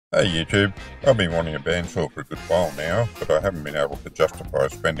Hey YouTube, I've been wanting a bandsaw for a good while now, but I haven't been able to justify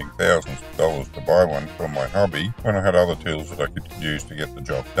spending thousands of dollars to buy one for my hobby when I had other tools that I could use to get the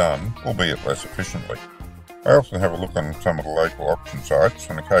job done, albeit less efficiently. I often have a look on some of the local auction sites,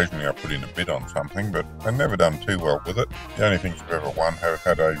 and occasionally I put in a bid on something, but I've never done too well with it. The only things I've ever won have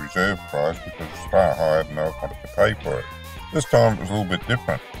had a reserve price because it's far higher than I wanted to pay for it. This time it was a little bit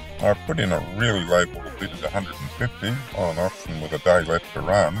different. I put in a really lowball bid at 150 on an auction with a day left to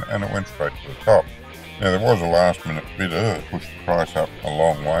run, and it went straight to the top. Now there was a last minute bidder that pushed the price up a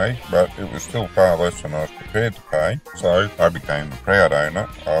long way, but it was still far less than I was prepared to pay, so I became the proud owner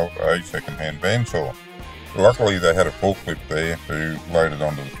of a second-hand bandsaw. Luckily they had a forklift there who loaded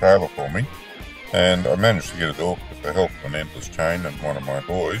onto the trailer for me, and I managed to get it off with the help of an endless chain and one of my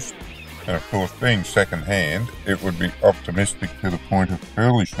boys. And of course, being second-hand, it would be optimistic to the point of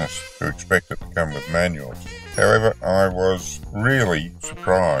foolishness to expect it to come with manuals. However, I was really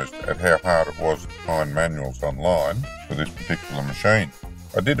surprised at how hard it was to find manuals online for this particular machine.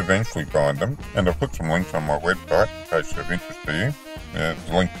 I did eventually find them, and I've put some links on my website in case they're of interest to you. There's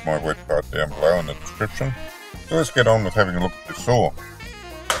a link to my website down below in the description. So let's get on with having a look at this saw.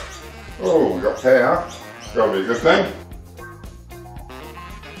 Oh, we've got power. It's got to be a good thing.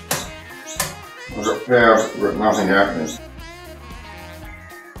 I've got power, but nothing happening.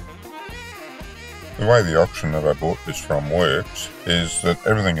 The way the auction that I bought this from works is that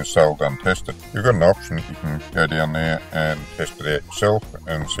everything is sold untested. You've got an option that you can go down there and test it out yourself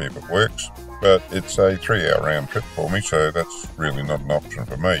and see if it works, but it's a 3-hour round trip for me, so that's really not an option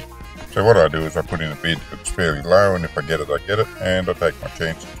for me. So what I do is I put in a bid that's fairly low, and if I get it, I get it, and I take my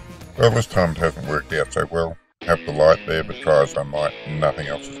chances. Well, this time it hasn't worked out so well. I have the light there, but try as I might, nothing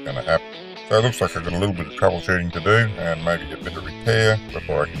else is going to happen. So it looks like I've got a little bit of troubleshooting to do and maybe a bit of repair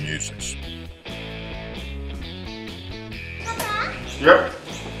before I can use this. Papa? Yep.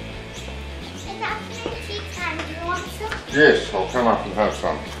 Is that tea time? Do you want some? Yes, I'll come up and have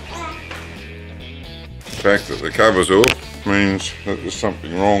some. The fact that the cover's off means that there's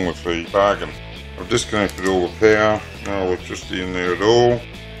something wrong with the bargain. I've disconnected all the power, no electricity in there at all.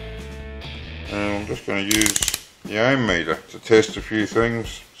 And I'm just going to use the ohm meter to test a few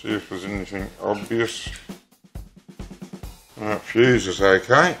things. See if there's anything obvious. Fuse is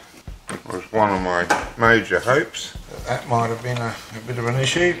okay. It was one of my major hopes. That might have been a bit of an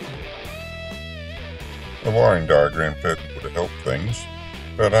issue. The wiring diagram certainly would have helped things,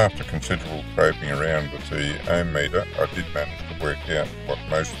 but after considerable probing around with the ohm meter, I did manage to work out what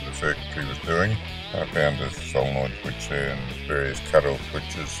most of the circuitry was doing. I found there's a solenoid switch there and various cut-off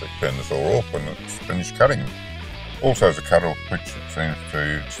switches that turn the saw off when it's finished cutting. Also there's a cut-off switch that seems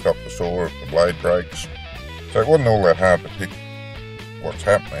to stop the saw if the blade breaks. So it wasn't all that hard to pick what's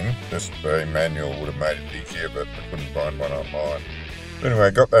happening, just a manual would have made it easier, but I couldn't find one online. Anyway,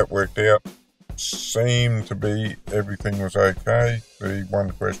 I got that worked out. Seemed to be everything was okay. The one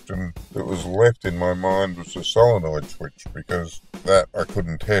question that was left in my mind was the solenoid switch, because that I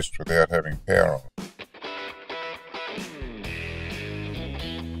couldn't test without having power on.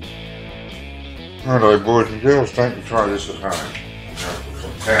 Righto boys and girls, don't you try this at home. Put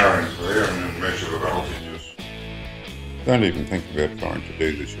some power into there and then measure the voltages. Don't even think about trying to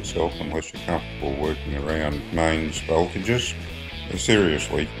do this yourself unless you're comfortable working around mains voltages.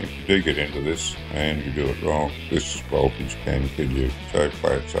 Seriously, if you do get into this and you do it wrong, this voltage can kill you, so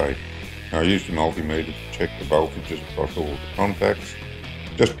play it safe. I used a multimeter to check the voltages across all of the contacts,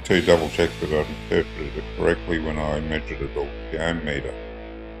 just to double check that I'd interpreted it correctly when I measured it all with the ohm meter.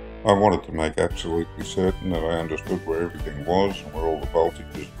 I wanted to make absolutely certain that I understood where everything was and where all the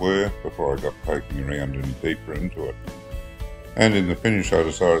voltages were before I got poking around any deeper into it. And in the finish I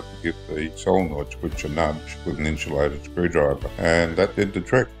decided to give the solenoid switch a nudge with an insulated screwdriver, and that did the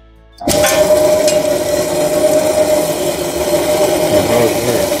trick.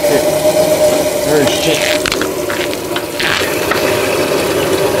 Very stiff.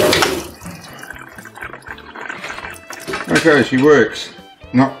 Okay, she works.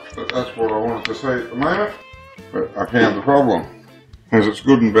 Not that that's what I wanted to say at the moment, but I found the problem. There's its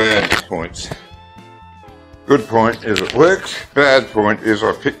good and bad points. Good point is it works. Bad point is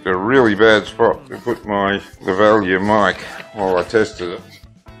I picked a really bad spot to put the value mic while I tested it.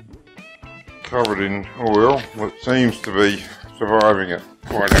 Covered in oil, but seems to be surviving it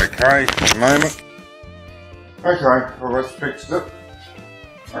quite okay at the moment. Okay, well that's fixed it.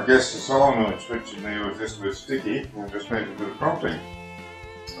 I guess the solenoid switch in there was just a bit sticky and just needed a bit of prompting.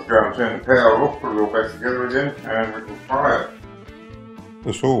 I'll go and turn the power off, put it all back together again, and we can try it.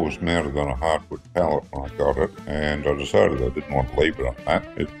 The saw was mounted on a hardwood pallet when I got it, and I decided I didn't want to leave it on that.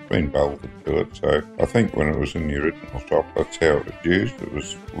 It's been bolted to it, so I think when it was in the original shop, that's how it was used. It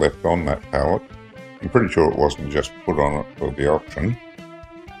was left on that pallet. I'm pretty sure it wasn't just put on it for the auction.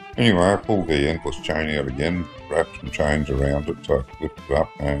 Anyway, I pulled the endless chain out again, wrapped some chains around it so I could lift it up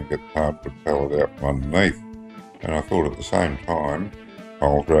and get the hardwood pallet out from underneath. And I thought at the same time,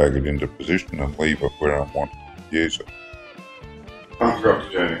 I'll drag it into position and leave it where I wanted to use it. I forgot to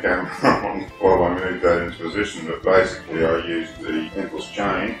turn the camera on while I moved that into position, but basically I used the endless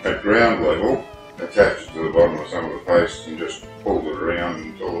chain at ground level, attached it to the bottom of some of the posts and just pulled it around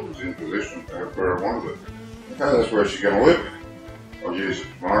until it was in position where I wanted it. Okay, that's where she's going to live. I'll use it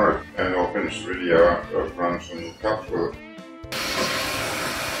tomorrow and I'll finish the video after I've run some cuts with it.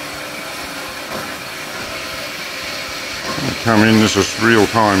 Come in, this is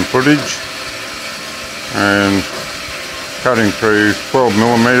real-time footage, and cutting through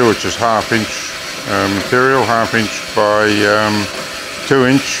 12mm, which is half-inch material, half-inch by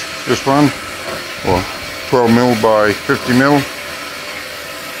 2-inch, this one, or 12mm by 50mm,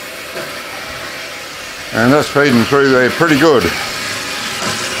 and that's feeding through there pretty good.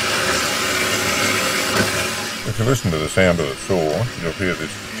 If you listen to the sound of the saw, you'll hear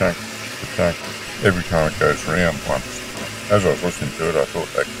this chunk to chunk every time it goes around once. As I was listening to it, I thought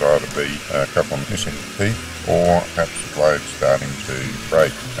that could either be a couple of missing teeth or perhaps the blade starting to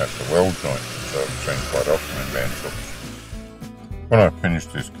break at the weld joint, which I've seen quite often in bandsaws. When I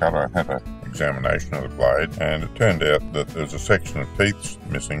finished this cut, I had an examination of the blade, and it turned out that there was a section of teeth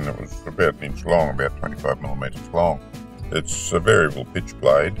missing that was about an inch long, about 25mm long. It's a variable pitch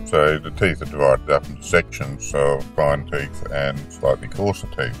blade, so the teeth are divided up into sections of fine teeth and slightly coarser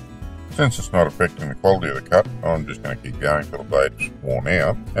teeth. Since it's not affecting the quality of the cut, I'm just going to keep going till the blade's worn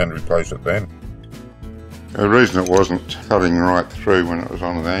out and replace it then. The reason it wasn't cutting right through when it was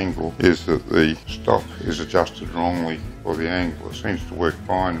on an angle is that the stop is adjusted wrongly for the angle. It seems to work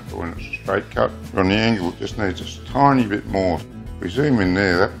fine for when it's a straight cut, but on the angle it just needs a tiny bit more. If we zoom in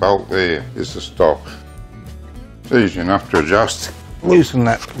there, that bolt there is the stop. It's easy enough to adjust. Loosen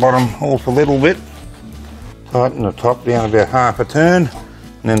that bottom off a little bit, tighten the top down about half a turn,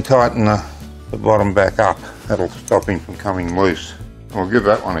 and then tighten the bottom back up. That'll stop him from coming loose. I'll give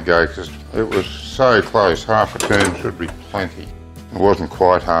that one a go because it was so close. Half a turn should be plenty. It wasn't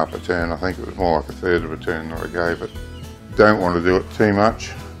quite half a turn. I think it was more like a third of a turn that I gave it. Don't want to do it too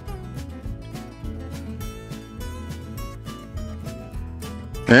much.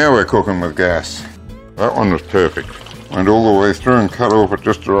 Now we're cooking with gas. That one was perfect. Went all the way through and cut off at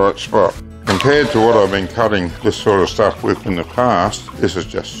just the right spot. Compared to what I've been cutting this sort of stuff with in the past, this is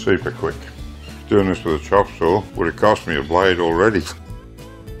just super quick. Doing this with a chop saw would have cost me a blade already.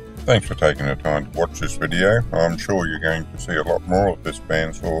 Thanks for taking the time to watch this video. I'm sure you're going to see a lot more of this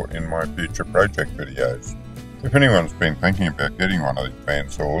bandsaw in my future project videos. If anyone's been thinking about getting one of these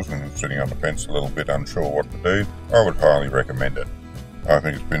bandsaws and sitting on the fence a little bit unsure what to do, I would highly recommend it. I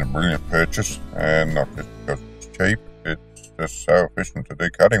think it's been a brilliant purchase, and not just because it's cheap, it's just so efficient to do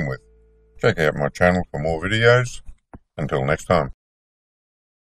cutting with. Check out my channel for more videos. Until next time.